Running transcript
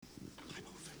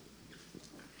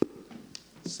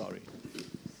Sorry.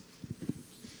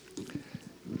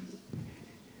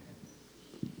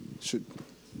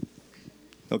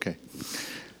 Okay.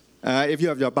 If you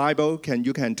have your Bible,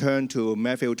 you can turn to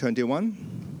Matthew 21.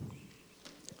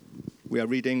 We are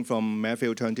reading from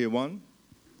Matthew 21,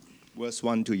 verse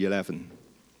 1 to 11.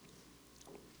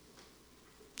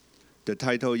 The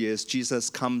title is Jesus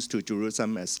Comes to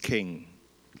Jerusalem as King.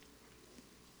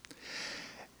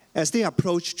 As they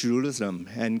approached Jerusalem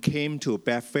and came to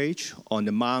Bethphage on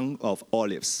the Mount of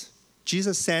Olives,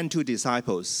 Jesus sent 2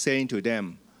 disciples, saying to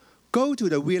them, "Go to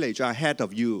the village ahead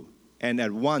of you, and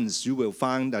at once you will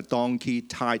find a donkey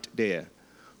tied there,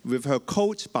 with her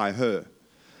coat by her.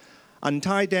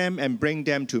 Untie them and bring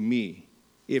them to me.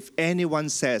 If anyone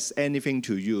says anything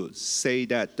to you, say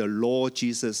that the Lord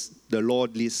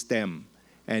leads them,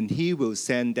 and he will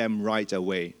send them right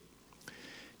away."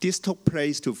 This took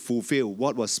place to fulfill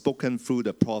what was spoken through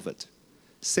the prophet.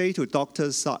 "Say to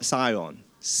Dr. Zion,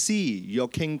 see, your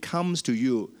king comes to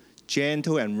you,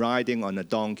 gentle and riding on a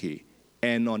donkey,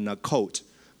 and on a colt,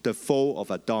 the foal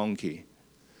of a donkey."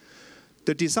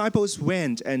 The disciples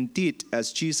went and did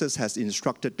as Jesus has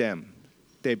instructed them.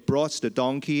 They brought the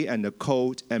donkey and the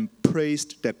colt and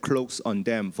placed their cloaks on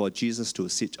them for Jesus to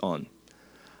sit on.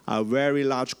 A very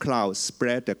large crowd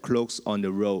spread their cloaks on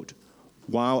the road,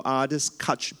 while others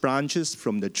cut branches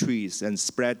from the trees and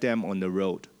spread them on the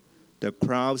road. The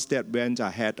crowds that went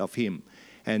ahead of him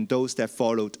and those that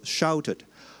followed shouted,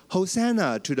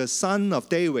 "Hosanna to the Son of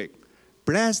David!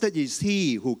 Blessed is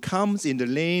he who comes in the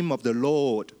name of the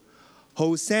Lord!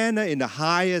 Hosanna in the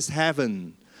highest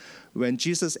heaven!" When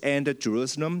Jesus entered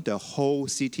Jerusalem, the whole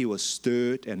city was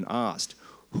stirred and asked,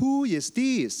 "Who is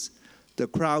this?" The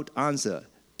crowd answered,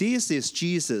 "This is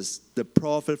Jesus, the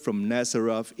prophet from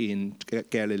Nazareth in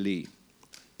Galilee."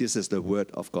 This is the word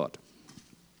of God.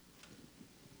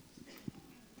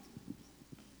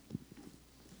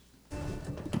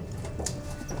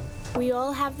 We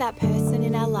all have that person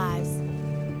in our lives,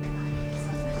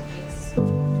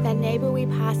 that neighbor we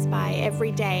pass by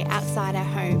every day outside our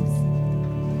homes,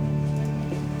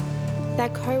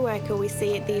 that co-worker we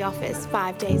see at the office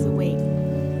 5 days a week,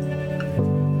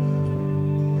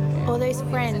 or those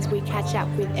friends we catch up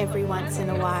with every once in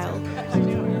a while.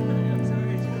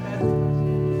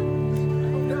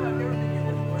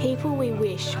 People we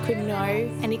wish could know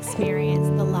and experience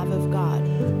the love of God.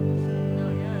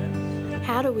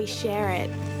 How do we share it?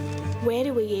 Where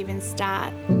do we even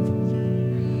start?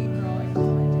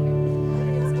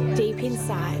 Deep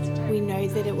inside, we know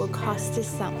that it will cost us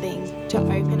something to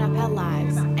open up our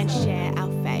lives and share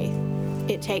our faith.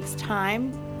 It takes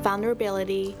time,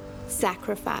 vulnerability,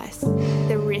 sacrifice,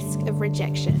 the risk of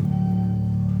rejection.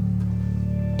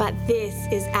 But this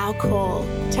is our call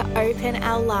to open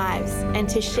our lives and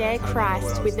to share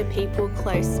Christ with the people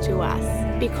close to us,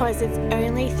 because it's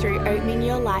only through opening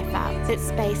your life up that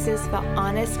spaces for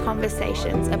honest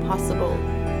conversations are possible.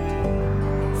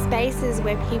 Spaces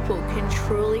where people can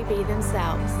truly be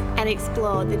themselves and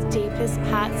explore the deepest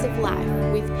parts of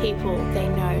life with people they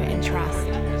know and trust.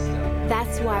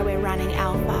 That's why we're running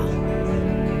Alpha.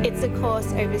 It's a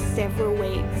course over several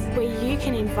weeks where you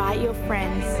can invite your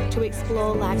friends to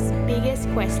explore life's biggest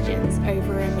questions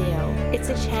over a meal. It's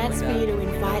a chance for you to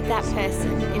invite that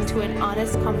person into an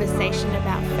honest conversation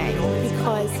about faith,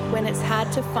 because when it's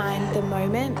hard to find the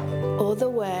moment or the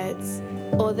words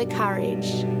or the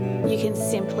courage, you can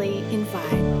simply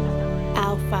invite.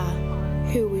 Alpha,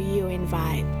 who will you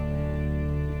invite?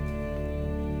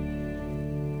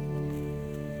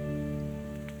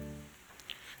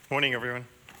 Morning, everyone.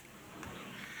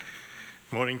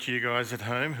 Morning to you guys at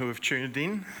home who have tuned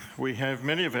in. We have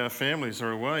many of our families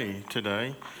are away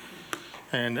today,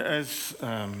 and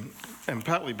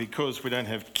partly because we don't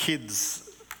have kids'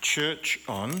 church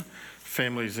on,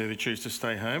 families either choose to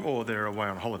stay home or they're away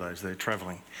on holidays, they're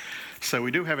travelling. So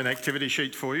we do have an activity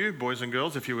sheet for you, boys and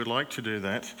girls, if you would like to do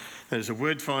that. There's a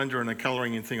word finder and a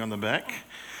colouring in thing on the back.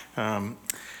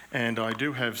 And I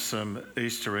do have some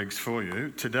Easter eggs for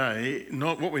you. Today,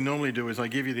 what we normally do is I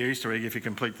give you the Easter egg if you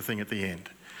complete the thing at the end.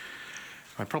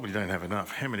 I probably don't have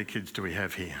enough. How many kids do we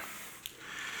have here?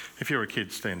 If you're a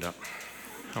kid, stand up.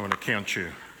 I want to count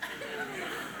you.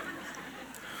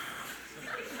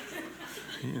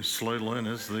 You're slow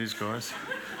learners, these guys.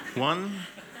 1,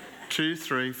 2,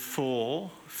 3, 4,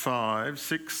 5,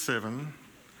 6, 7,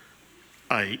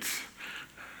 8.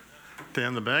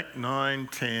 Down the back, 9,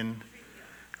 10,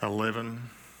 11.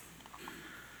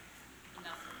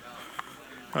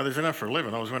 Oh, there's enough for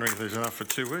 11. I was wondering if there's enough for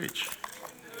 2 each.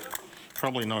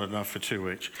 Probably not enough for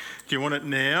 2 each. Do you want it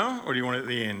now or do you want it at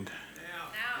the end? Now.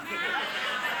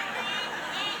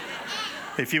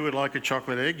 If you would like a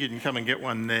chocolate egg, you can come and get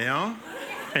one now.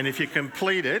 And if you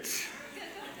complete it,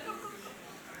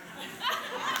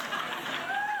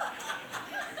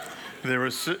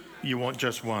 you want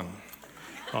just one.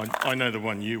 I know the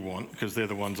one you want because they're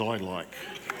the ones I like.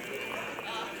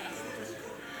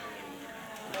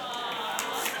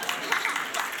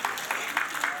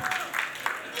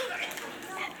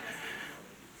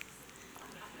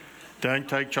 Don't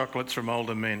take chocolates from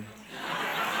older men.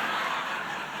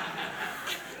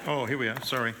 Oh, here we are,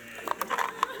 sorry.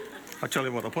 I tell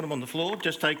you what, I'll put them on the floor,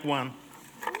 just take one.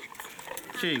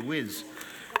 Gee whiz.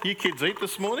 You kids eat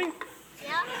this morning?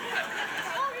 Yeah.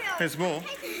 Oreo. There's more.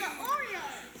 Taking the Oreo.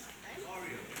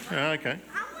 Oh, okay.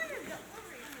 I wanted the Oreo.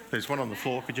 There's one on the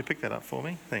floor. Could you pick that up for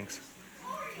me? Thanks.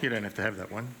 You don't have to have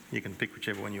that one. You can pick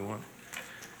whichever one you want.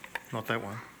 Not that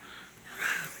one.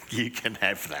 You can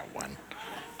have that one.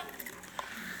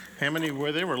 How many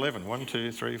were there? 11. 1,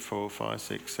 2, 3, 4, 5,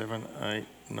 6, 7, 8,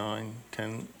 9,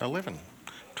 10, 11.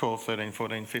 12, 13,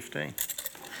 14, 15.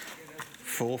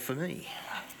 4 for me.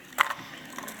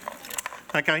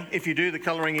 Okay, if you do the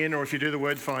colouring in or if you do the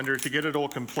word finder, if you get it all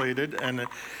completed, and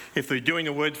if they're doing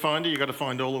a word finder, you've got to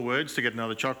find all the words to get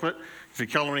another chocolate. If you're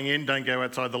colouring in, don't go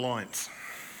outside the lines.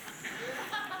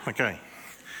 Okay.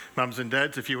 Mums and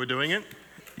dads, if you were doing it,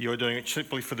 you're doing it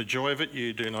simply for the joy of it.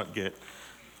 You do not get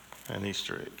an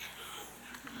Easter egg.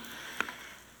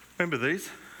 Remember these?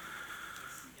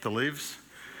 The leaves?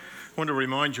 I want to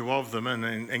remind you of them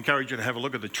and encourage you to have a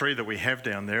look at the tree that we have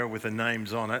down there with the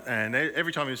names on it. And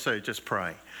every time you see it, just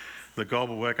pray that God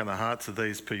will work on the hearts of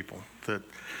these people.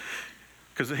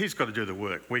 Because He's got to do the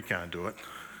work. We can't do it.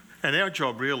 And our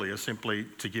job really is simply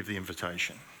to give the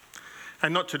invitation.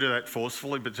 And not to do that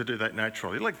forcefully, but to do that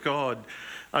naturally. Let God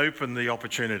open the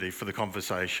opportunity for the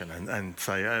conversation and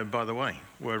say, oh, by the way,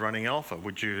 we're running Alpha.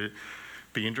 Would you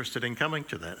be interested in coming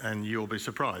to that? And you'll be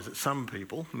surprised that some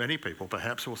people, many people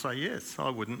perhaps, will say, yes, I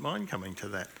wouldn't mind coming to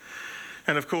that.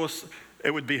 And of course,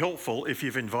 it would be helpful if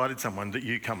you've invited someone that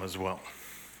you come as well,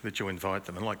 that you invite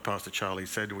them. And like Pastor Charlie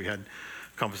said, we had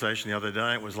a conversation the other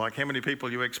day. It was like, how many people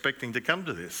are you expecting to come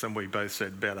to this? And we both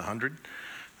said about 100.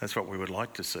 That's what we would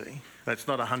like to see. That's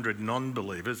not 100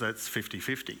 non-believers, that's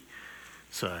 50-50.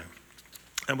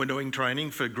 And we're doing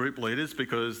training for group leaders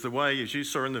because the way, as you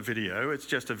saw in the video, it's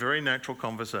just a very natural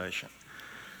conversation.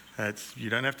 You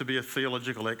don't have to be a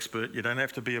theological expert, you don't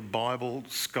have to be a Bible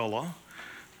scholar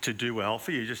to do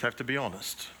Alpha, you just have to be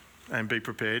honest and be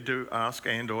prepared to ask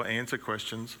and or answer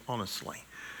questions honestly.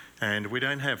 And we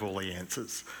don't have all the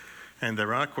answers. And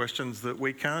there are questions that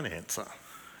we can't answer.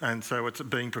 And so it's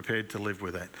being prepared to live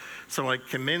with that. So I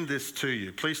commend this to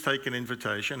you. Please take an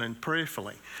invitation and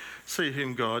prayerfully see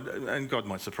whom God, and God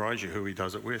might surprise you who He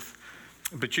does it with,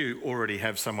 but you already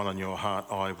have someone on your heart,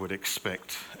 I would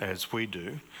expect, as we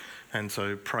do. And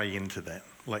so pray into that.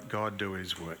 Let God do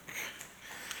His work.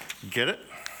 Get it?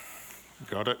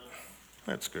 Got it?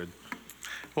 That's good.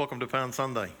 Welcome to Palm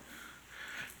Sunday.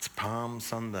 It's Palm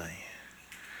Sunday.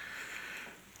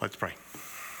 Let's pray.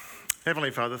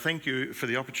 Heavenly Father, thank you for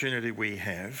the opportunity we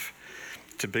have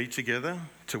to be together,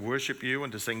 to worship you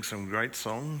and to sing some great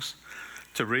songs,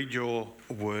 to read your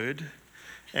word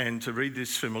and to read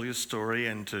this familiar story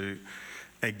and to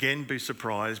again be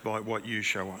surprised by what you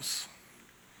show us,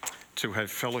 to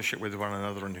have fellowship with one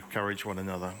another and encourage one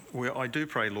another. I do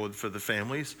pray, Lord, for the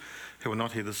families who are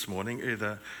not here this morning,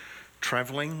 either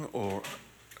travelling or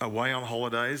away on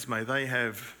holidays. May they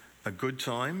have a good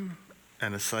time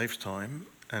and a safe time.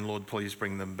 And Lord, please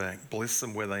bring them back. Bless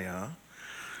them where they are.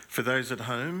 For those at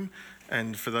home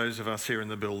and for those of us here in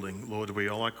the building, Lord, we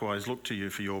likewise look to you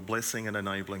for your blessing and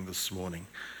enabling this morning.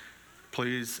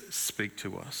 Please speak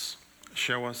to us.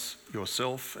 Show us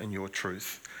yourself and your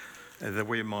truth, that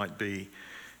we might be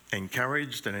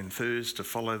encouraged and enthused to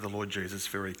follow the Lord Jesus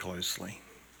very closely.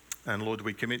 And Lord,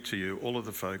 we commit to you all of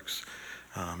the folks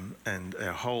and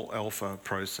our whole Alpha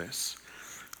process.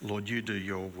 Lord, you do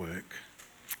your work.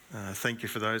 Thank you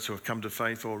for those who have come to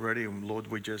faith already. And Lord,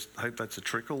 we just hope that's a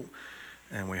trickle.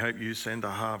 And we hope you send a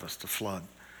harvest, a flood,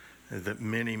 that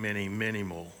many, many, many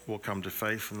more will come to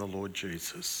faith in the Lord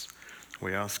Jesus.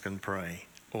 We ask and pray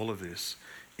all of this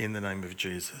in the name of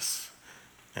Jesus.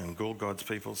 And all God's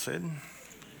people said,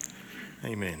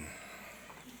 Amen.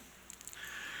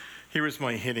 Here is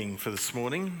my heading for this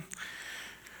morning.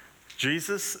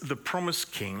 Jesus, the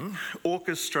promised King,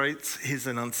 orchestrates his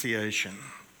Annunciation.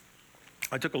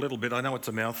 I took a little bit, I know it's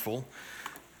a mouthful,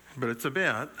 but it's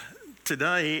about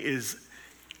today is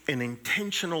an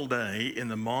intentional day in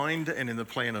the mind and in the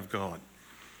plan of God.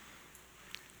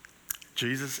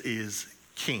 Jesus is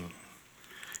King.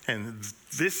 And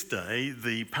this day,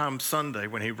 the Palm Sunday,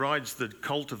 when he rides the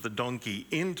colt of the donkey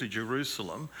into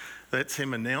Jerusalem, that's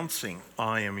him announcing,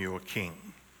 I am your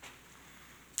King.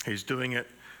 He's doing it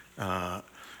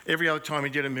every other time he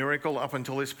did a miracle up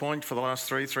until this point for the last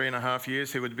 3.5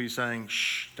 years, he would be saying,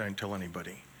 shh, don't tell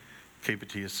anybody. Keep it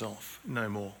to yourself. No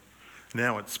more.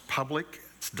 Now it's public,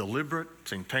 it's deliberate,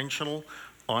 it's intentional.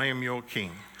 I am your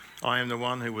king. I am the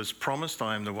one who was promised.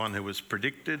 I am the one who was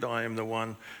predicted. I am the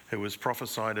one who was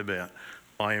prophesied about.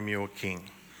 I am your king.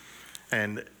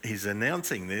 And he's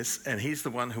announcing this, and he's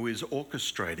the one who is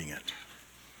orchestrating it.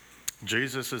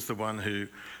 Jesus is the one who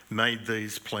made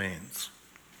these plans.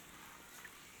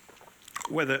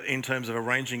 Whether in terms of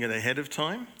arranging it ahead of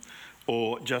time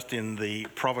or just in the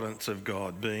providence of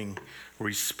God, being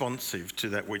responsive to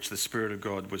that which the Spirit of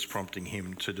God was prompting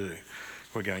him to do.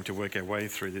 We're going to work our way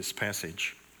through this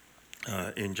passage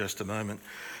in just a moment.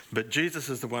 But Jesus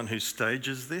is the one who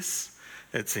stages this.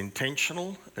 It's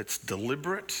intentional, it's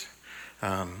deliberate,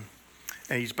 and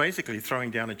he's basically throwing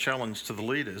down a challenge to the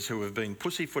leaders who have been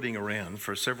pussyfooting around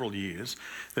for several years.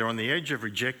 They're on the edge of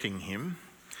rejecting him,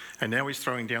 and now he's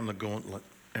throwing down the gauntlet,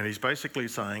 and he's basically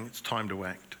saying it's time to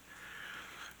act.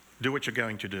 Do what you're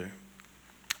going to do.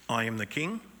 I am the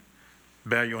king.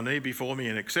 Bow your knee before me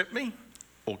and accept me,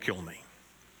 or kill me.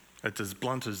 It's as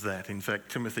blunt as that. In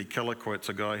fact, Timothy Keller quotes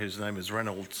a guy whose name is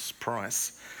Reynolds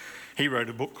Price. He wrote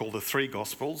a book called The Three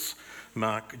Gospels,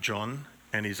 Mark, John,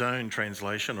 and his own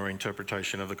translation or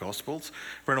interpretation of the Gospels.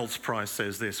 Reynolds Price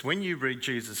says this: when you read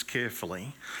Jesus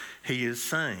carefully, he is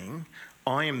saying,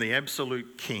 I am the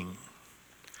absolute king.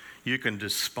 You can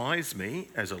despise me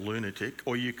as a lunatic,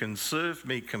 or you can serve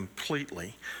me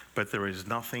completely, but there is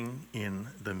nothing in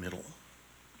the middle.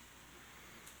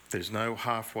 There's no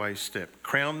halfway step.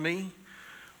 Crown me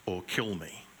or kill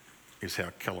me is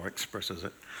how Keller expresses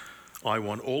it. I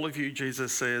want all of you,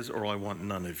 Jesus says, or I want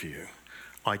none of you.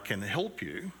 I can help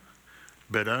you,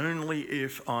 but only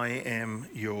if I am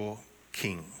your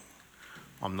king.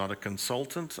 I'm not a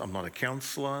consultant. I'm not a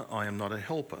counselor. I am not a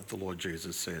helper, the Lord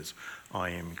Jesus says. I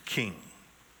am king.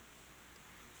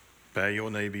 Bow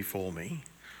your knee before me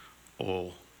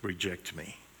or reject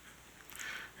me.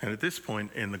 And at this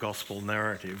point in the gospel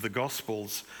narrative, the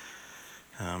gospels,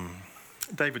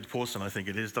 David Pawson, I think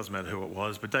it is, doesn't matter who it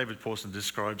was, but David Pawson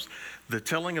describes the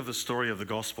telling of the story of the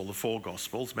gospel, the four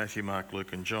gospels, Matthew, Mark,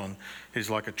 Luke and John, is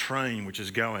like a train which is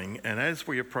going. And as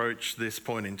we approach this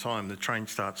point in time, the train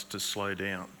starts to slow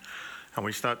down and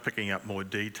we start picking up more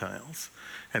details.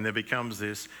 And there becomes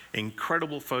this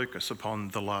incredible focus upon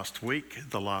the last week,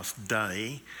 the last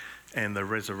day, and the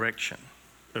resurrection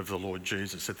of the Lord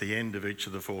Jesus at the end of each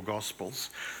of the four Gospels.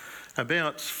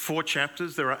 About 4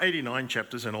 chapters, there are 89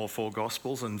 chapters in all 4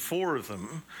 Gospels, and 4 of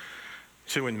them,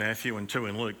 2 in Matthew and 2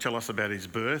 in Luke, tell us about his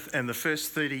birth and the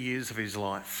first 30 years of his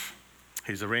life.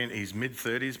 He's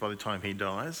mid-30s by the time he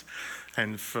dies,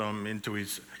 and from into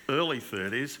his early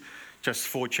 30s, just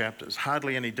 4 chapters,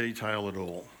 hardly any detail at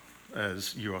all,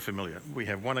 as you are familiar. We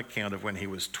have one account of when he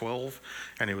was 12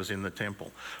 and he was in the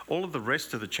temple. All of the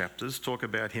rest of the chapters talk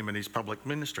about him and his public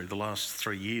ministry, the last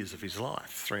 3 years of his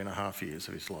life, 3.5 years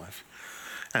of his life.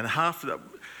 And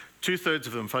 2/3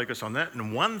 of them focus on that,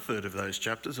 and 1/3 of those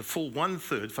chapters, a full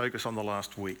 1/3, focus on the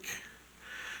last week.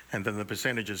 And then the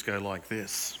percentages go like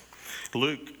this.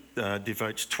 Luke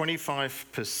devotes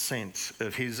 25%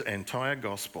 of his entire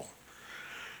gospel,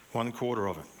 1/4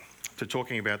 of it, to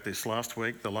talking about this last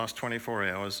week, the last 24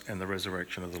 hours, and the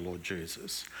resurrection of the Lord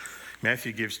Jesus.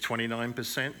 Matthew gives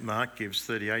 29%, Mark gives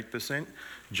 38%,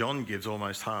 John gives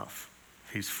almost half.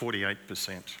 He's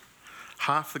 48%.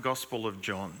 Half the Gospel of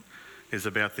John is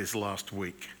about this last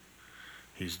week.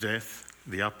 His death,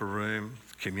 the upper room,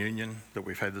 communion that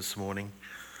we've had this morning,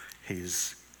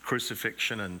 his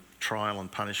crucifixion and trial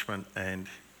and punishment, and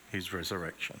his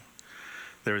resurrection.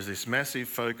 There is this massive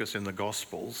focus in the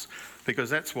Gospels because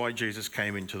that's why Jesus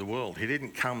came into the world. He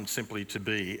didn't come simply to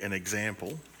be an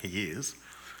example, he is,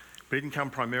 but he didn't come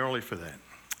primarily for that.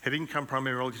 He didn't come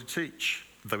primarily to teach,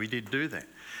 though he did do that.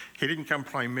 He didn't come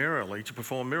primarily to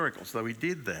perform miracles, though he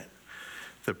did that.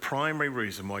 The primary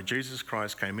reason why Jesus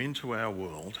Christ came into our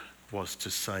world was to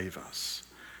save us,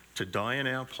 to die in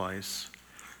our place,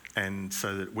 and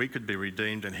so that we could be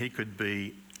redeemed and he could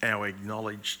be our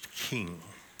acknowledged king.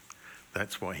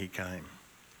 That's why he came.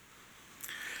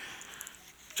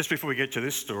 Just before we get to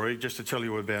this story, just to tell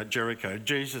you about Jericho,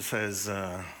 Jesus has,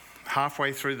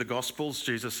 halfway through the Gospels,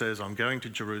 Jesus says, I'm going to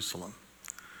Jerusalem.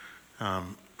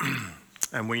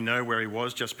 And we know where he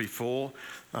was just before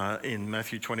in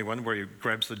Matthew 21, where he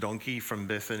grabs the donkey from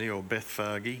Bethany or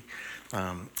Bethphage.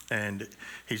 And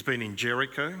he's been in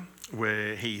Jericho,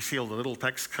 where he healed a little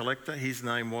tax collector. His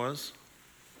name was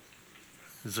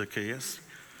Zacchaeus.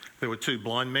 There were 2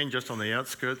 blind men just on the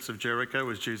outskirts of Jericho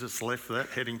as Jesus left that,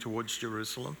 heading towards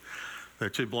Jerusalem. The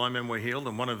 2 blind men were healed,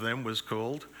 and one of them was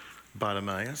called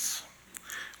Bartimaeus.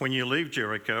 When you leave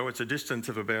Jericho, it's a distance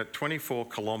of about 24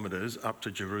 kilometres up to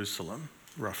Jerusalem,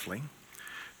 roughly,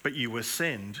 but you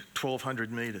ascend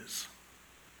 1,200 metres.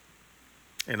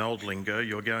 In old lingo,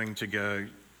 you're going to go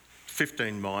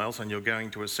 15 miles and you're going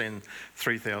to ascend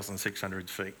 3,600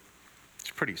 feet.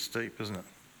 It's pretty steep, isn't it?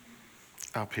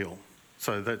 Uphill.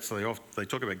 So they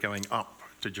talk about going up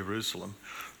to Jerusalem.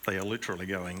 They are literally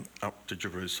going up to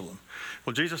Jerusalem.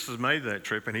 Well, Jesus has made that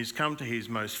trip and he's come to his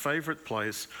most favourite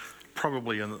place,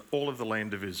 probably in all of the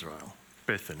land of Israel,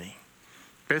 Bethany.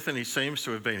 Bethany seems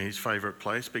to have been his favourite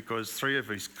place because 3 of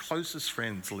his closest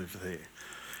friends lived there.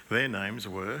 Their names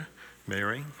were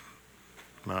Mary,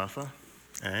 Martha,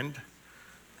 and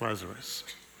Lazarus.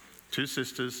 2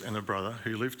 sisters and a brother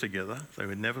who lived together. They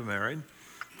were never married,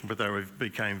 but they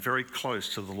became very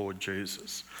close to the Lord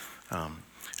Jesus.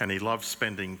 And he loved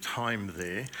spending time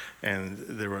there, and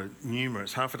there are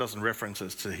numerous, half a dozen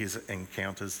references to his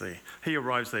encounters there. He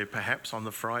arrives there perhaps on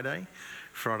the Friday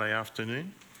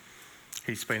afternoon.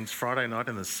 He spends Friday night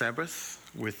and the Sabbath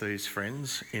with these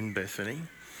friends in Bethany.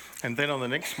 And then on the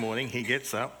next morning, he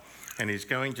gets up and he's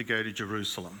going to go to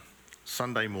Jerusalem.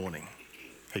 Sunday morning,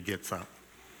 he gets up.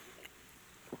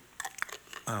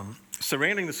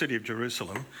 Surrounding the city of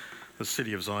Jerusalem, the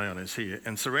city of Zion is here,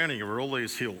 and surrounding it are all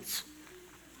these hills.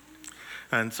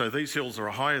 And so these hills are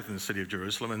higher than the city of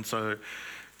Jerusalem, and so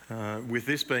with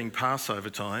this being Passover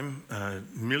time,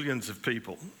 millions of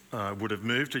people would have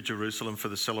moved to Jerusalem for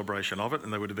the celebration of it,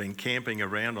 and they would have been camping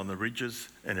around on the ridges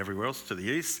and everywhere else. To the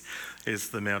east is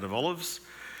the Mount of Olives,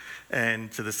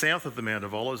 and to the south of the Mount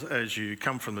of Olives, as you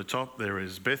come from the top, there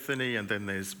is Bethany, and then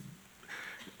there's,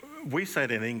 we say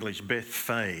it in English,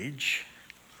 Bethphage.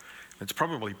 It's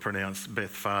probably pronounced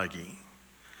Bethphage.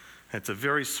 It's a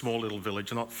very small little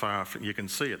village, not far from, you can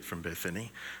see it from Bethany.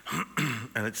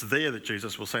 And it's there that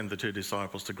Jesus will send the 2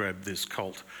 disciples to grab this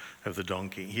colt of the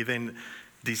donkey. He then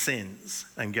descends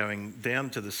and going down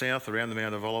to the south around the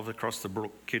Mount of Olives, across the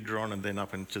brook Kidron, and then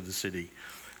up into the city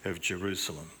of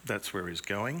Jerusalem. That's where he's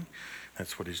going.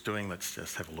 That's what he's doing. Let's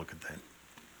just have a look at that.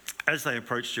 As they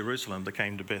approached Jerusalem, they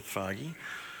came to Bethphage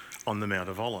on the Mount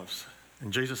of Olives.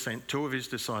 And Jesus sent 2 of his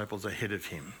disciples ahead of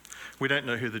him. We don't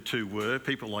know who the 2 were.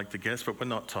 People like to guess, but we're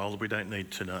not told. We don't need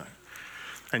to know.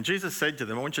 And Jesus said to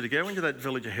them, I want you to go into that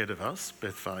village ahead of us,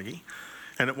 Bethphage,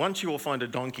 and at once you will find a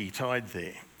donkey tied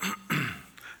there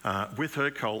with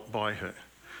her colt by her.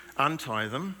 Untie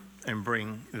them and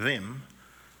bring them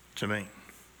to me.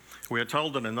 We are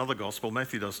told in another gospel,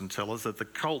 Matthew doesn't tell us, that the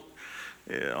colt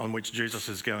on which Jesus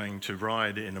is going to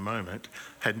ride in a moment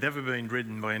had never been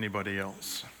ridden by anybody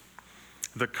else.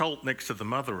 The colt next to the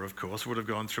mother, of course, would have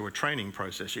gone through a training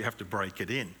process. You have to break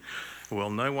it in. Well,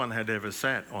 no one had ever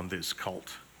sat on this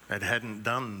colt. It hadn't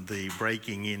done the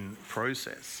breaking in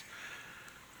process.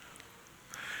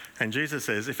 And Jesus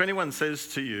says, if anyone says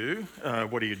to you,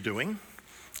 what are you doing?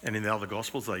 And in the other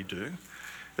Gospels they do.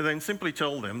 Then simply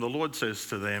tell them, the Lord says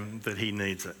to them that he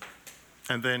needs it.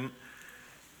 And then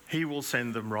he will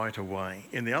send them right away.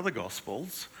 In the other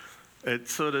Gospels, it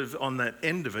sort of, on that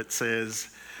end of it says,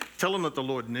 tell them that the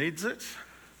Lord needs it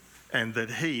and that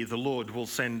he, the Lord, will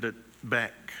send it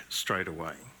back straight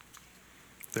away.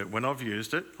 That when I've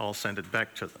used it, I'll send it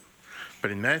back to them.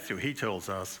 But in Matthew, he tells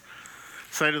us,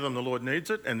 say to them the Lord needs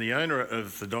it, and the owner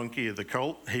of the donkey or the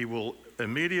colt, he will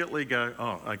immediately go,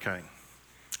 oh, okay.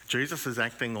 Jesus is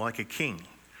acting like a king.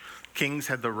 Kings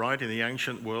had the right in the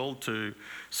ancient world to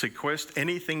sequester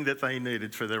anything that they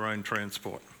needed for their own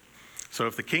transport. So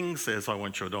if the king says, I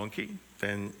want your donkey,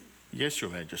 then yes, your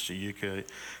majesty, you can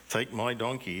take my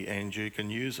donkey and you can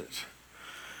use it.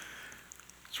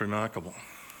 It's remarkable.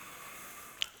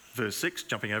 Verse 6,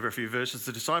 jumping over a few verses,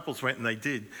 the disciples went and they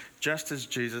did just as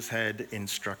Jesus had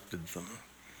instructed them.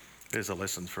 There's a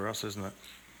lesson for us, isn't it?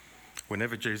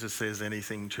 Whenever Jesus says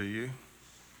anything to you,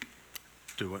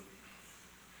 do it.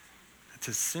 It's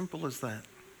as simple as that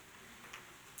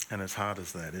and as hard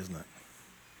as that, isn't it?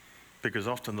 Because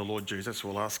often the Lord Jesus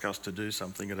will ask us to do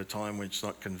something at a time which is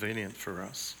not convenient for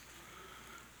us.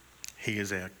 He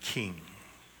is our King.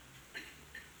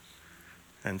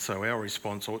 And so our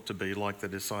response ought to be like the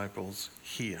disciples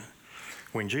here.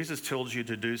 When Jesus tells you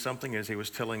to do something, as he was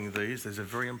telling these, there's a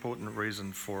very important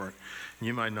reason for it.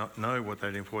 You may not know what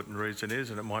that important reason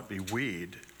is, and it might be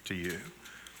weird to you.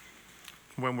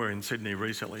 When we were in Sydney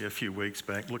recently, a few weeks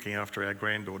back, looking after our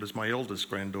granddaughters, my eldest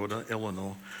granddaughter,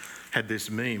 Eleanor, had this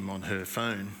meme on her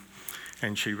phone,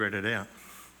 and she read it out.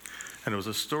 And it was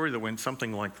a story that went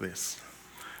something like this.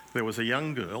 There was a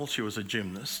young girl, she was a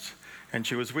gymnast, and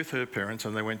she was with her parents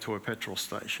and they went to a petrol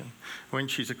station. When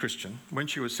she's a Christian, when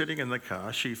she was sitting in the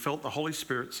car, she felt the Holy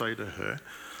Spirit say to her,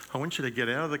 I want you to get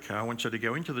out of the car, I want you to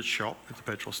go into the shop at the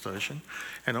petrol station,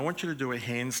 and I want you to do a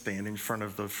handstand in front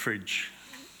of the fridge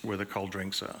where the cold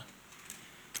drinks are.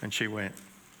 And she went,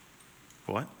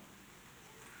 what?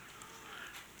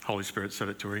 Holy Spirit said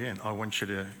it to her again. I want you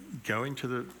to go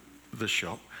into the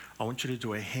shop. I want you to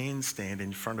do a handstand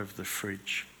in front of the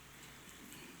fridge.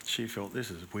 She felt,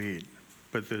 this is weird.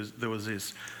 But there was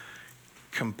this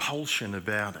compulsion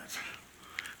about it.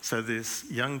 So this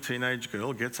young teenage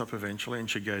girl gets up eventually and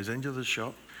she goes into the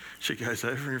shop. She goes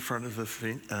over in front of the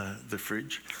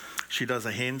fridge. She does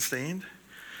a handstand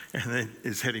and then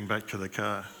is heading back to the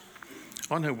car.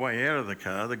 On her way out of the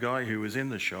car, the guy who was in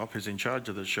the shop, who's in charge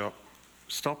of the shop,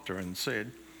 stopped her and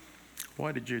said,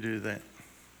 why did you do that?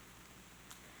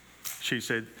 She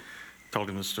said, told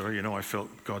him the story, I felt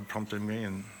God prompted me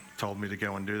and told me to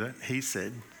go and do that. He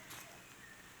said,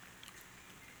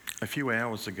 a few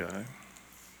hours ago,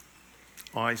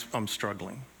 I'm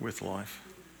struggling with life.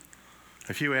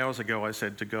 A few hours ago, I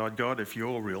said to God, God, if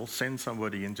you're real, send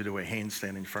somebody in to do a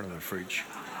handstand in front of the fridge.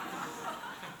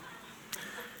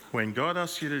 When God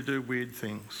asks you to do weird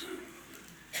things,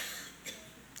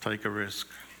 take a risk,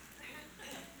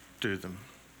 do them.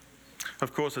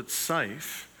 Of course, it's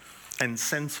safe and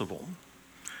sensible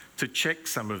to check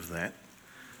some of that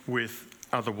with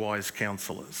other wise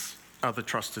counsellors, other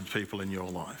trusted people in your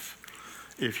life.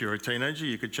 If you're a teenager,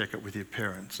 you could check it with your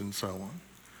parents and so on,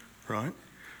 right?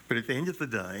 But at the end of the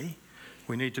day,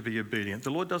 we need to be obedient.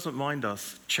 The Lord doesn't mind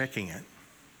us checking it.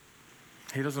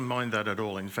 He doesn't mind that at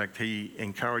all. In fact, he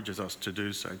encourages us to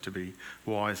do so, to be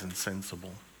wise and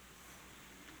sensible.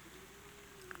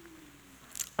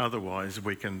 Otherwise,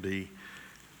 we can be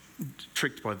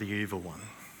tricked by the evil one,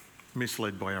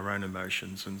 misled by our own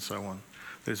emotions and so on.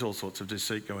 There's all sorts of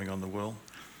deceit going on in the world.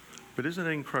 But isn't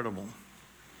it incredible?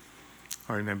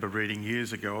 I remember reading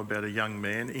years ago about a young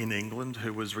man in England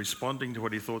who was responding to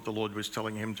what he thought the Lord was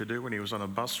telling him to do when he was on a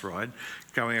bus ride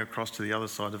going across to the other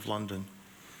side of London.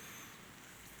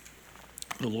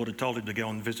 The Lord had told him to go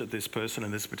and visit this person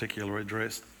in this particular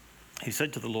address. He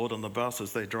said to the Lord on the bus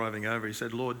as they're driving over, he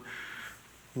said, Lord,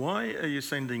 why are you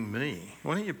sending me?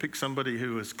 Why don't you pick somebody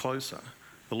who is closer?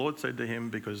 The Lord said to him,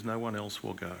 because no one else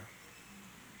will go.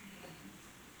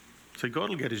 So God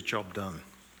will get his job done.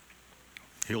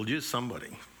 He'll use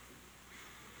somebody.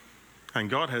 And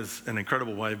God has an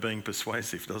incredible way of being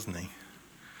persuasive, doesn't he?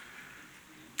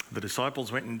 The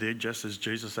disciples went and did just as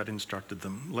Jesus had instructed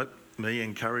them. Let me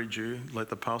encourage you. Let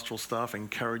the pastoral staff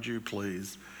encourage you,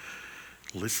 please.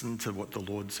 Listen to what the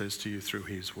Lord says to you through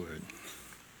his word.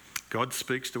 God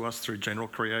speaks to us through general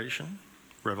creation,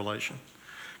 revelation.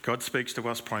 God speaks to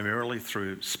us primarily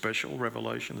through special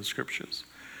revelation, the scriptures.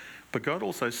 But God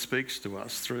also speaks to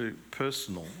us through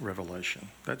personal revelation.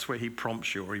 That's where he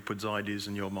prompts you or he puts ideas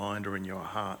in your mind or in your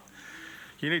heart.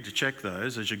 You need to check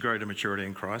those as you grow to maturity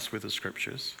in Christ with the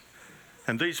scriptures.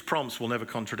 And these prompts will never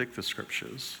contradict the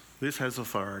scriptures. This has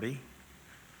authority.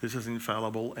 This is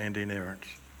infallible and inerrant.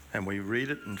 And we read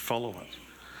it and follow it.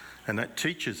 And that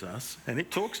teaches us, and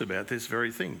it talks about this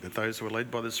very thing, that those who are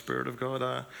led by the Spirit of God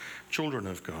are children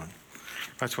of God.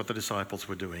 That's what the disciples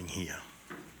were doing here.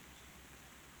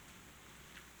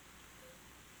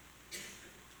 I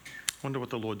wonder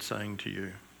what the Lord's saying to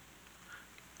you.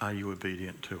 Are you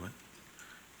obedient to it?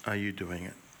 Are you doing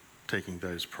it? Taking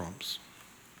those prompts?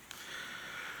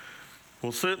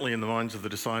 Well, certainly in the minds of the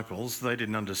disciples, they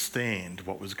didn't understand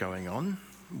what was going on.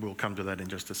 We'll come to that in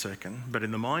just a second. But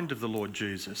in the mind of the Lord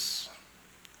Jesus,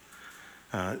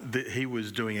 he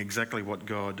was doing exactly what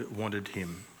God wanted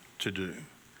him to do.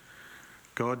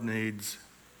 God needs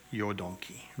your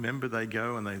donkey. Remember, they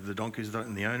go and the donkey's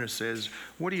and the owner says,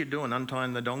 what are you doing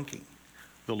untying the donkey?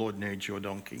 The Lord needs your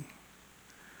donkey.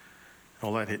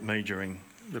 Well, that hit me during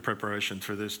the preparation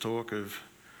for this talk of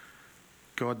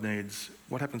God needs,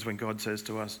 what happens when God says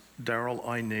to us, Daryl,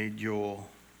 I need your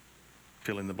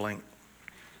fill in the blank.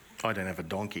 I don't have a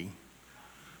donkey.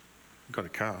 I've got a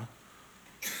car.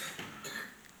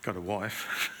 Got a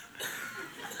wife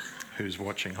who's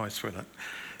watching. Hi, sweetheart.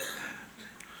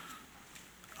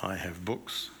 I have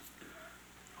books.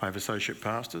 I have associate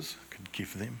pastors. I could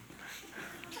give them.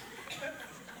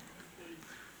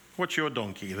 What's your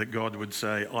donkey that God would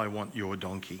say, I want your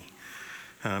donkey?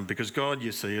 Because God,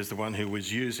 you see, is the one who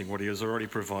was using what he has already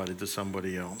provided to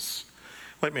somebody else.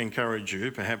 Let me encourage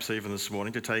you, perhaps even this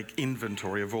morning, to take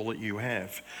inventory of all that you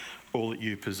have, all that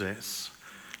you possess.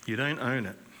 You don't own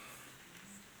it.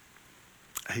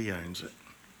 He owns it.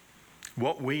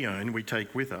 What we own, we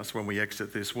take with us when we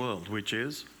exit this world, which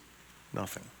is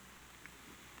nothing.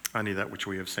 only that which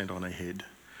we have sent on ahead.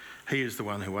 He is the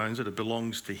one who owns it. It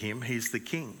belongs to him. He's the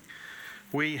king.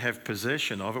 We have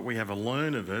possession of it. We have a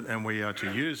loan of it, and we are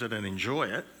to use it and enjoy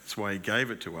it. That's why he gave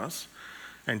it to us,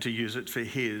 and to use it for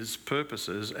his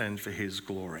purposes and for his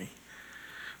glory.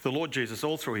 The Lord Jesus,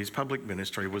 all through his public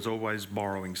ministry, was always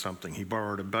borrowing something. He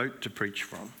borrowed a boat to preach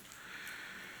from.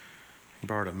 He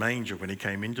borrowed a manger when he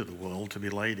came into the world to be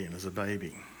laid in as a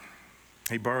baby.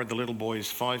 He borrowed the little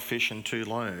boy's 5 fish and 2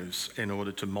 loaves in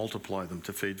order to multiply them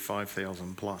to feed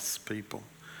 5,000 plus people.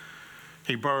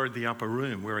 He borrowed the upper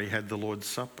room where he had the Lord's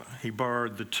Supper. He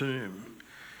borrowed the tomb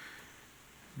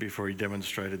before he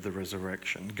demonstrated the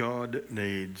resurrection. God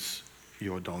needs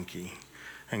your donkey,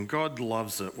 and God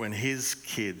loves it when his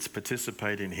kids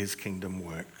participate in his kingdom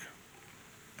work.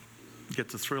 He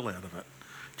gets a thrill out of it,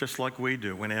 just like we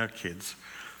do when our kids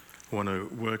want to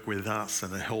work with us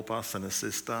and to help us and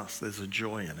assist us. There's a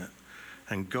joy in it.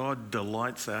 And God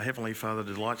delights, our Heavenly Father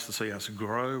delights to see us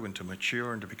grow and to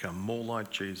mature and to become more like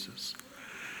Jesus.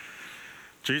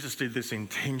 Jesus did this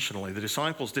intentionally. The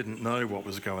disciples didn't know what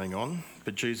was going on,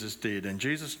 but Jesus did. And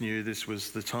Jesus knew this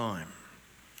was the time.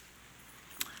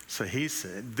 So he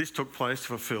said, this took place to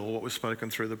fulfill what was spoken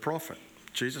through the prophet.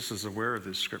 Jesus is aware of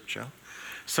this scripture.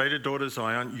 Say to daughter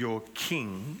Zion, your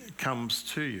king comes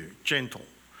to you, gentle,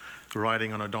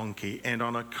 riding on a donkey and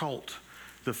on a colt,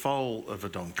 the foal of a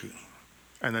donkey.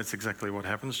 And that's exactly what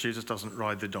happens. Jesus doesn't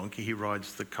ride the donkey, he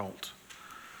rides the colt.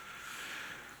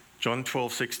 John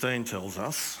 12:16 tells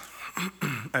us,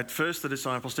 at first the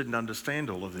disciples didn't understand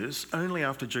all of this. Only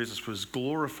after Jesus was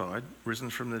glorified,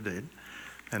 risen from the dead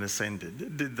and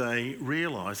ascended, did they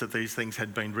realise that these things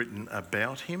had been written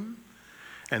about him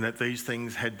and that these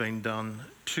things had been done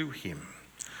to him.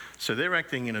 So they're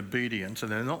acting in obedience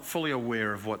and they're not fully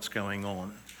aware of what's going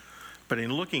on. But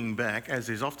in looking back, as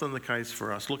is often the case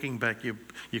for us, looking back,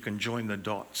 you can join the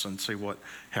dots and see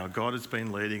how God has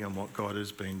been leading and what God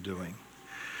has been doing.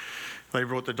 They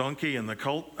brought the donkey and the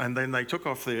colt, and then they took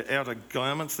off their outer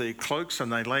garments, their cloaks, and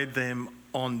they laid them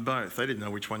on both. They didn't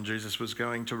know which one Jesus was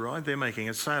going to ride. They're making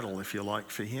a saddle, if you like,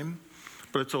 for him.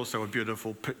 But it's also a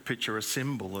beautiful picture, a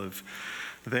symbol of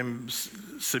them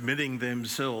submitting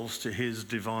themselves to his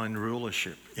divine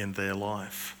rulership in their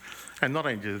life. And not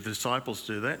only did the disciples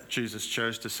do that, Jesus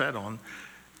chose to sat on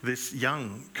this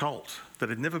young colt that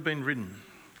had never been ridden.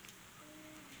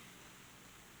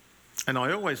 And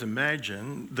I always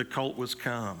imagine the colt was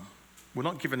calm. We're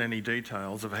not given any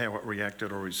details of how it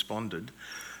reacted or responded,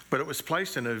 but it was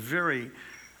placed in a very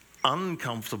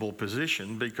uncomfortable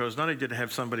position because not only did it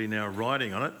have somebody now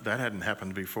riding on it, that hadn't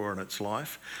happened before in its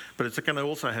life, but it's going to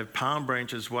also have palm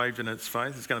branches waved in its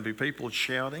face. There's going to be people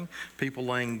shouting, people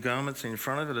laying garments in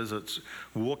front of it as it's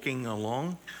walking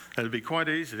along. It'd be quite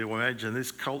easy to imagine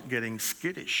this colt getting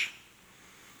skittish.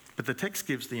 But the text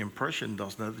gives the impression,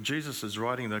 doesn't it, that Jesus is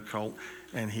riding the colt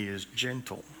and he is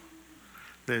gentle.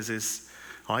 There's this,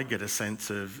 I get a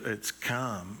sense of it's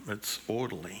calm, it's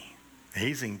orderly.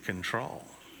 He's in control,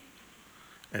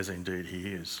 as indeed he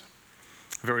is.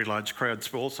 Very large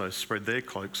crowds also spread their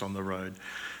cloaks on the road,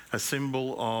 a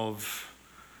symbol of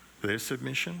their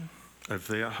submission, of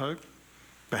their hope.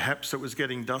 Perhaps it was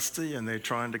getting dusty and they're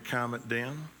trying to calm it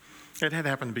down. It had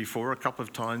happened before a couple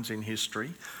of times in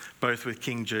history, both with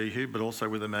King Jehu but also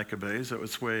with the Maccabees. It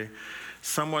was where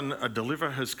a deliverer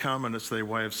has come and it's their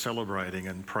way of celebrating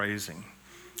and praising.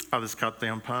 Others cut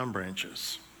down palm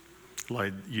branches,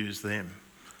 used them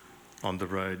on the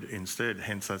road instead.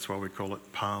 Hence, that's why we call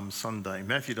it Palm Sunday.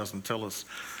 Matthew doesn't tell us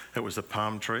it was a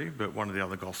palm tree, but one of the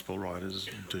other gospel writers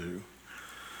do.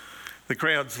 The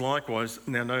crowds likewise,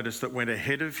 now notice, that went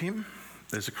ahead of him.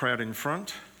 There's a crowd in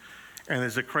front, and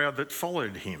there's a crowd that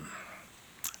followed him.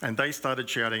 And they started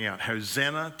shouting out,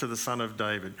 Hosanna to the Son of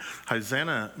David.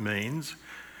 Hosanna means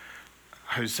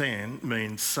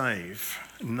save.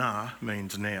 Na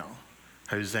means now.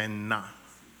 Hosanna.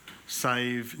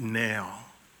 Save now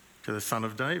to the Son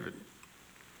of David.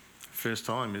 First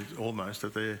time is almost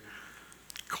that they're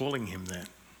calling him that.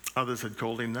 Others had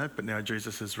called him that, but now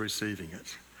Jesus is receiving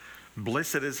it.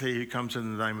 Blessed is he who comes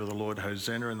in the name of the Lord,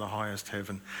 Hosanna in the highest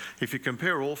heaven. If you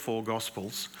compare all four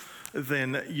Gospels,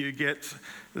 then you get,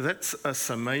 that's a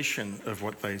summation of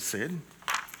what they said.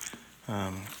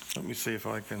 Let me see if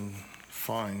I can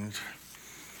find.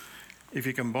 If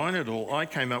you combine it all, I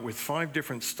came up with 5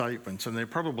 different statements, and they're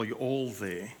probably all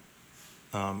there.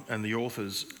 And the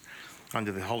authors,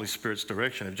 under the Holy Spirit's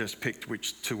direction, have just picked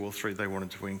which 2 or 3 they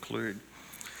wanted to include.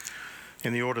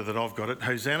 In the order that I've got it,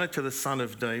 Hosanna to the Son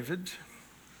of David,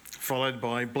 followed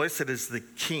by Blessed is the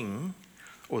King,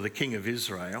 or the King of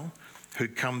Israel, who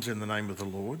comes in the name of the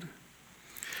Lord.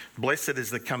 Blessed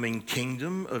is the coming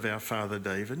kingdom of our father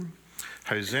David.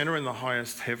 Hosanna in the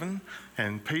highest heaven,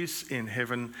 and peace in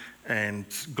heaven, and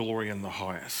glory in the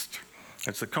highest.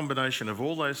 It's a combination of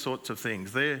all those sorts of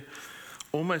things. They're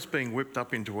almost being whipped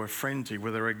up into a frenzy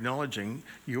where they're acknowledging,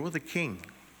 you're the king.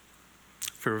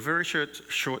 For a very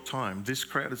short time, this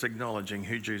crowd is acknowledging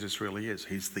who Jesus really is.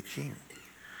 He's the king.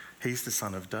 He's the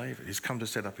son of David. He's come to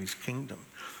set up his kingdom.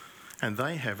 And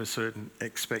they have a certain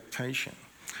expectation.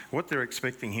 What they're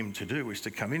expecting him to do is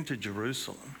to come into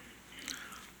Jerusalem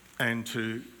and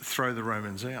to throw the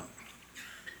Romans out.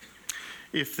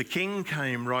 If the king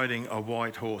came riding a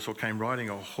white horse or came riding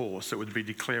a horse, it would be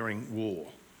declaring war.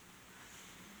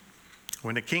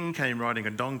 When a king came riding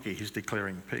a donkey, he's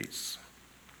declaring peace.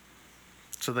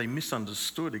 So they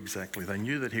misunderstood exactly. They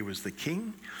knew that he was the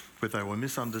king, but they were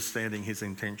misunderstanding his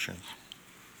intentions.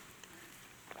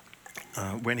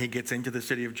 When he gets into the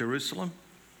city of Jerusalem,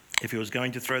 if he was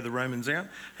going to throw the Romans out,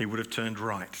 he would have turned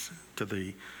right to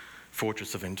the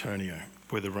fortress of Antonia,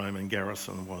 where the Roman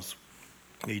garrison was.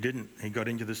 He didn't. He got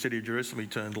into the city of Jerusalem, he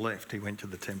turned left, he went to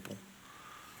the temple.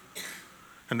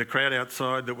 And the crowd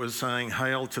outside that was saying,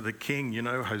 "Hail to the King,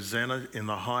 Hosanna in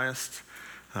the highest.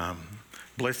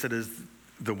 Blessed is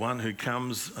the one who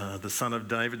comes, the Son of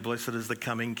David, blessed is the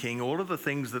coming King." All of the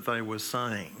things that they were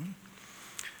saying,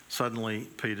 suddenly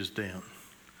Peter's down.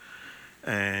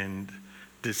 And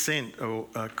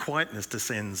quietness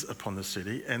descends upon the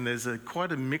city, and there's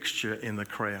quite a mixture in the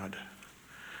crowd.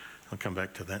 I'll come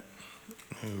back to that.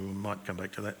 We might come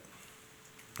back to that.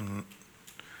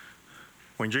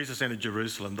 When Jesus entered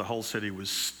Jerusalem, the whole city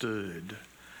was stirred,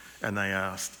 and they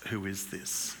asked, "Who is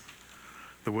this?"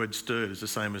 The word stirred is the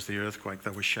same as the earthquake.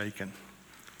 They were shaken.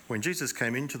 When Jesus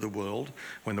came into the world,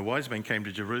 when the wise men came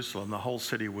to Jerusalem, the whole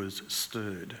city was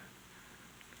stirred.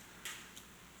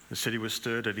 The city was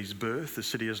stirred at his birth. The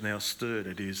city is now stirred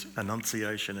at his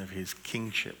annunciation of his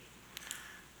kingship.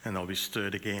 And they'll be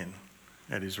stirred again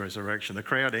at his resurrection. The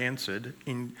crowd answered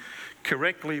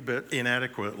correctly but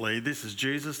inadequately, "This is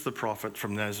Jesus the prophet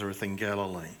from Nazareth in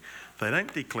Galilee." They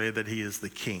don't declare that he is the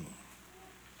king.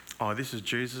 "Oh, this is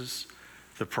Jesus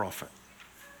the prophet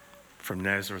from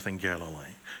Nazareth in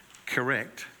Galilee."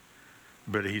 Correct,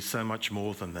 but he's so much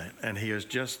more than that. And he has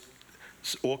just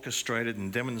orchestrated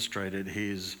and demonstrated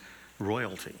his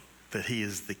royalty, that he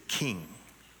is the king.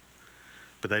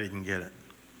 But they didn't get it.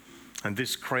 And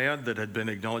this crowd that had been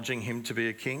acknowledging him to be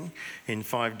a king, in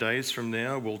 5 days from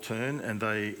now will turn and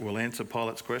they will answer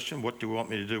Pilate's question, "What do you want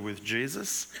me to do with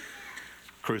Jesus?"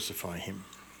 Crucify him.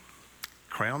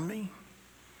 Crown me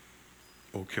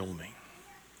or kill me.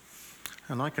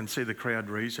 And I can see the crowd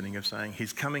reasoning of saying,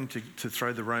 he's coming to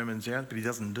throw the Romans out, but he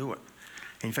doesn't do it.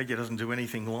 In fact, he doesn't do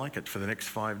anything like it for the next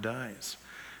 5 days.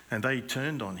 And they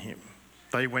turned on him.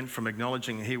 They went from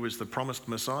acknowledging he was the promised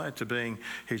Messiah to being,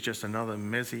 he's just another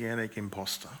messianic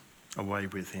imposter. Away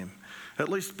with him. At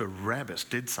least Barabbas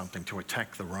did something to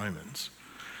attack the Romans.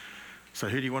 So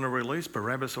who do you want to release,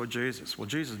 Barabbas or Jesus? Well,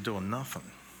 Jesus is doing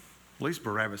nothing. At least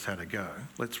Barabbas had a go.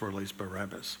 Let's release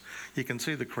Barabbas. You can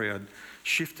see the crowd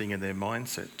shifting in their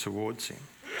mindset towards him.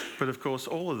 But of course,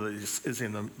 all of this is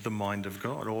in the mind of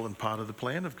God, all in part of the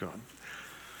plan of God.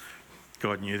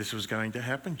 God knew this was going to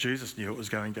happen. Jesus knew it was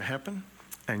going to happen.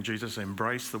 And Jesus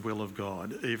embraced the will of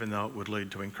God, even though it would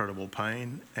lead to incredible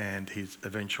pain and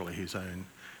eventually his own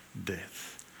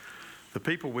death. The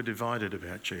people were divided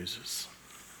about Jesus.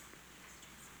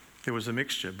 There was a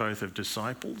mixture both of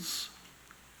disciples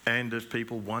and of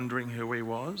people wondering who he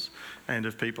was, and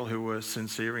of people who were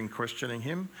sincere in questioning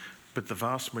him, but the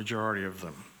vast majority of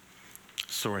them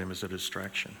saw him as a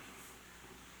distraction.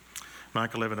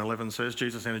 Mark 11:11 says,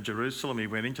 Jesus entered Jerusalem, he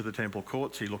went into the temple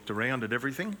courts, he looked around at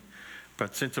everything,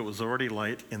 but since it was already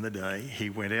late in the day, he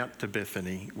went out to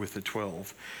Bethany with the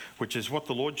 12, which is what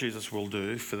the Lord Jesus will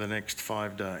do for the next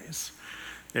 5 days.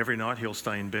 Every night he'll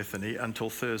stay in Bethany until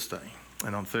Thursday.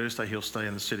 And on Thursday he'll stay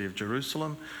in the city of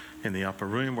Jerusalem, in the upper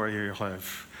room where he'll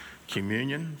have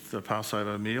communion, the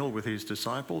Passover meal with his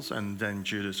disciples, and then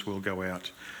Judas will go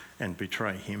out and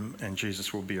betray him, and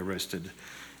Jesus will be arrested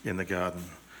in the garden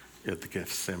at the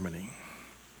Gethsemane.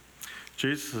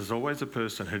 Jesus is always a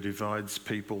person who divides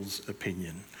people's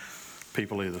opinion.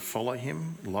 People either follow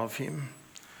him, love him,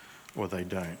 or they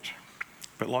don't.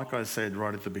 But like I said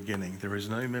right at the beginning, there is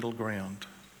no middle ground.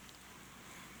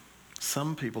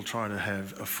 Some people try to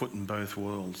have a foot in both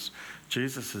worlds.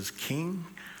 Jesus is king,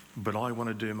 but I want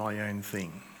to do my own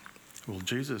thing. Well,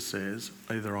 Jesus says,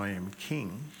 either I am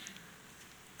king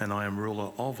and I am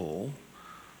ruler of all,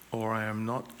 or I am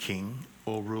not king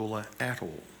or ruler at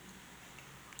all.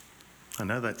 I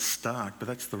know that's stark, but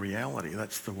that's the reality.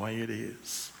 That's the way it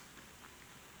is.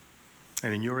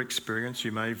 And in your experience,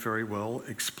 you may very well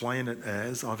explain it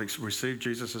as, I've received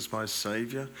Jesus as my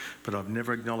Saviour, but I've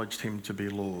never acknowledged him to be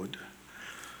Lord.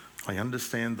 I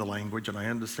understand the language and I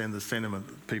understand the sentiment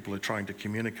that people are trying to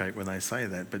communicate when they say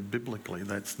that, but biblically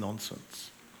that's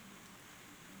nonsense.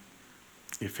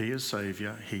 If he is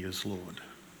Saviour, he is Lord.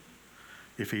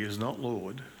 If he is not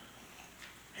Lord,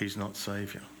 he's not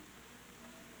Saviour.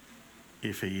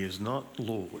 If he is not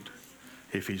Lord,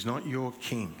 if he's not your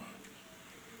King,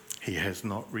 he has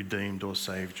not redeemed or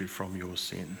saved you from your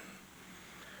sin.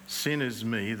 Sin is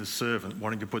me, the servant,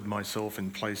 wanting to put myself in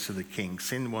place of the King.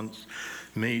 Sin wants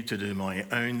me to do my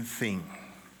own thing.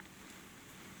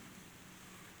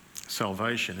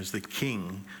 Salvation is the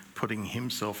King putting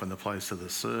himself in the place of the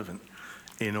servant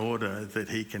in order that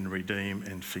he can redeem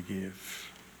and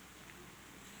forgive.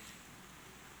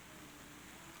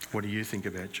 What do you think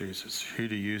about Jesus? Who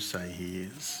do you say he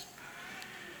is?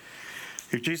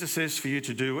 If Jesus says for you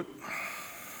to do it,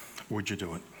 would you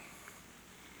do it?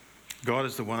 God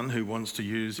is the one who wants to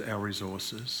use our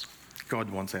resources. God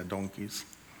wants our donkeys.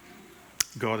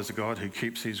 God is a God who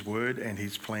keeps his word and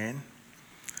his plan.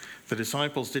 The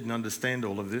disciples didn't understand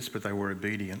all of this, but they were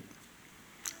obedient.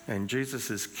 And Jesus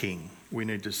is King. We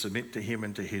need to submit to him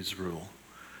and to his rule.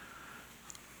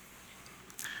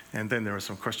 And then there are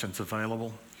some questions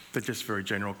available. They're just very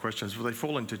general questions. Well, they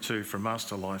fall into two from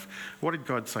Master Life. What did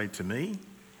God say to me?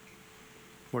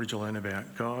 What did you learn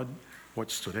about God?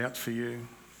 What stood out for you?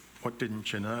 What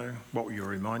didn't you know? What were you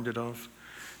reminded of?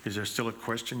 Is there still a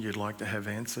question you'd like to have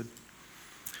answered?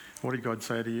 What did God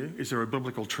say to you? Is there a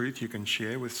biblical truth you can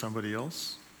share with somebody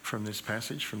else from this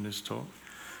passage, from this talk?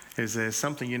 Is there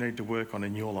something you need to work on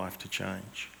in your life to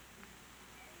change?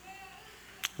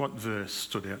 What verse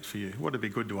stood out for you? Would it be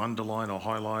good to underline or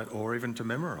highlight or even to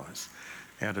memorise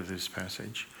out of this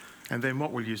passage? And then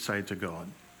what will you say to God?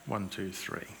 1, 2,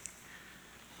 3.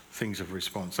 Things of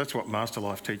response. That's what Master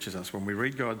Life teaches us when we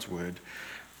read God's word,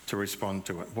 to respond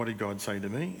to it. What did God say to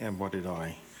me and what did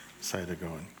I say to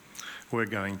God? We're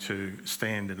going to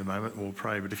stand in a moment and we'll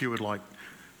pray. But if you would like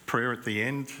prayer at the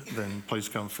end, then please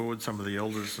come forward. Some of the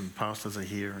elders and pastors are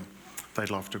here and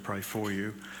they'd love to pray for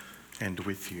you and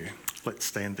with you. Let's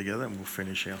stand together and we'll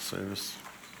finish our service.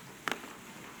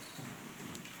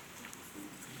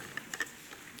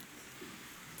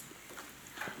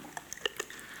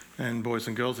 And boys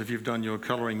and girls, if you've done your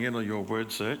colouring in or your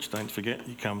word search, don't forget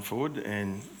you come forward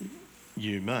and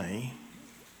you may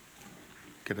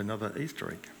get another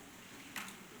Easter egg.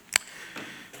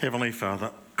 Heavenly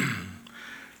Father,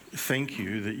 thank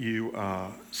you that you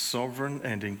are sovereign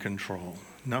and in control.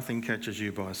 Nothing catches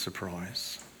you by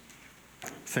surprise.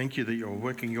 Thank you that you're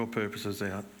working your purposes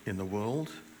out in the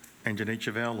world and in each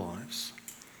of our lives.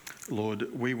 Lord,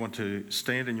 we want to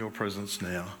stand in your presence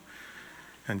now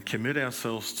and commit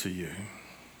ourselves to you.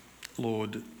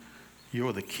 Lord,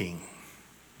 you're the King.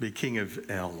 Be King of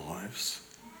our lives,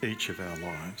 each of our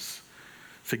lives.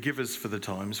 Forgive us for the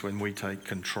times when we take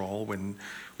control, when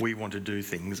we want to do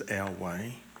things our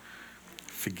way.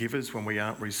 Forgive us when we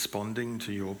aren't responding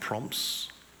to your prompts,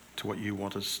 to what you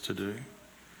want us to do.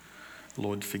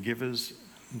 Lord, forgive us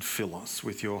and fill us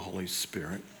with your Holy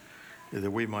Spirit, that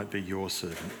we might be your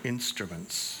servant,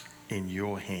 instruments in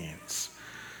your hands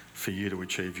for you to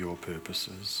achieve your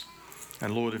purposes.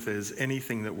 And Lord, if there's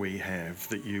anything that we have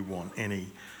that you want,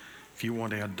 if you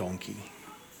want our donkey,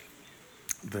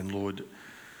 then Lord,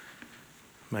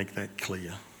 make that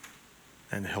clear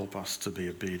and help us to be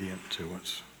obedient to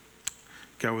it.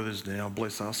 Go with us now,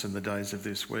 bless us in the days of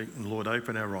this week, and Lord,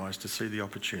 open our eyes to see the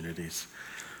opportunities.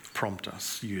 Prompt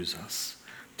us, use us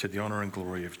to the honour and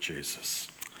glory of Jesus.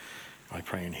 I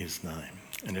pray in his name.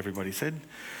 And everybody said,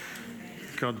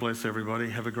 God bless everybody.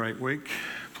 Have a great week.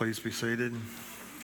 Please be seated.